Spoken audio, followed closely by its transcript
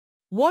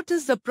What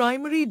is the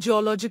primary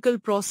geological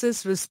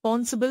process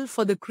responsible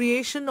for the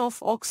creation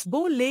of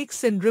oxbow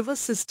lakes and river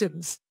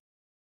systems?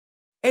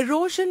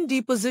 Erosion,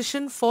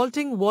 deposition,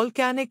 faulting,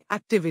 volcanic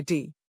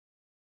activity.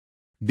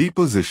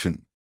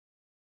 Deposition.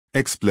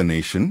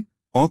 Explanation: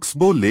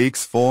 Oxbow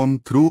lakes form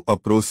through a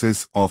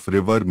process of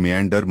river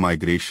meander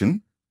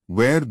migration,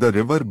 where the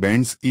river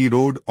bends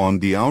erode on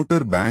the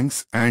outer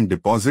banks and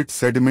deposit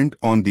sediment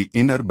on the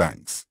inner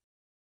banks.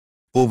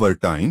 Over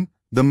time,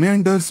 the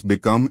meanders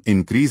become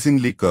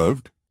increasingly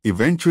curved,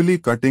 eventually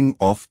cutting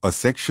off a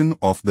section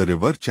of the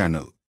river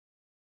channel.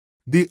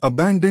 The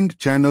abandoned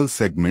channel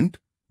segment,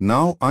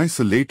 now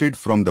isolated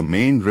from the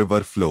main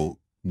river flow,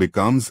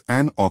 becomes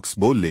an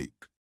oxbow lake.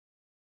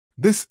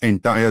 This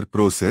entire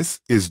process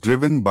is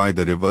driven by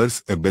the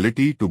river's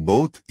ability to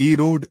both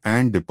erode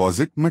and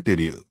deposit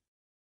material.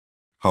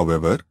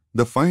 However,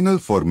 the final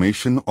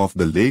formation of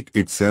the lake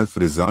itself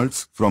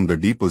results from the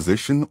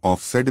deposition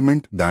of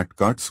sediment that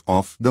cuts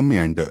off the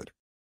meander.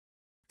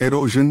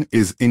 Erosion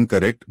is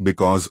incorrect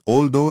because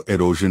although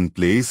erosion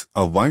plays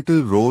a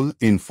vital role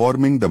in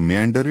forming the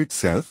meander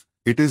itself,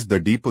 it is the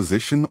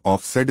deposition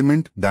of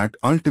sediment that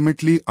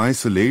ultimately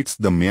isolates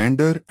the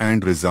meander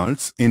and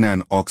results in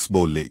an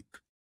oxbow lake.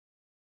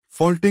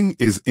 Faulting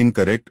is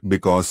incorrect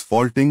because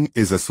faulting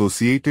is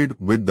associated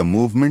with the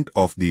movement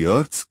of the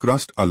Earth's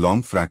crust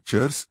along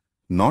fractures,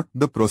 not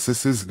the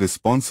processes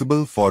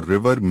responsible for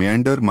river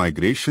meander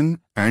migration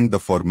and the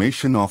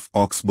formation of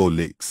oxbow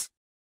lakes.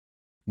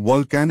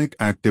 Volcanic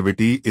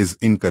activity is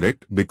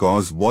incorrect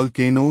because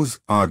volcanoes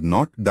are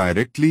not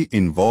directly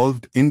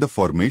involved in the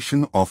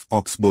formation of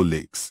oxbow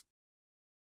lakes.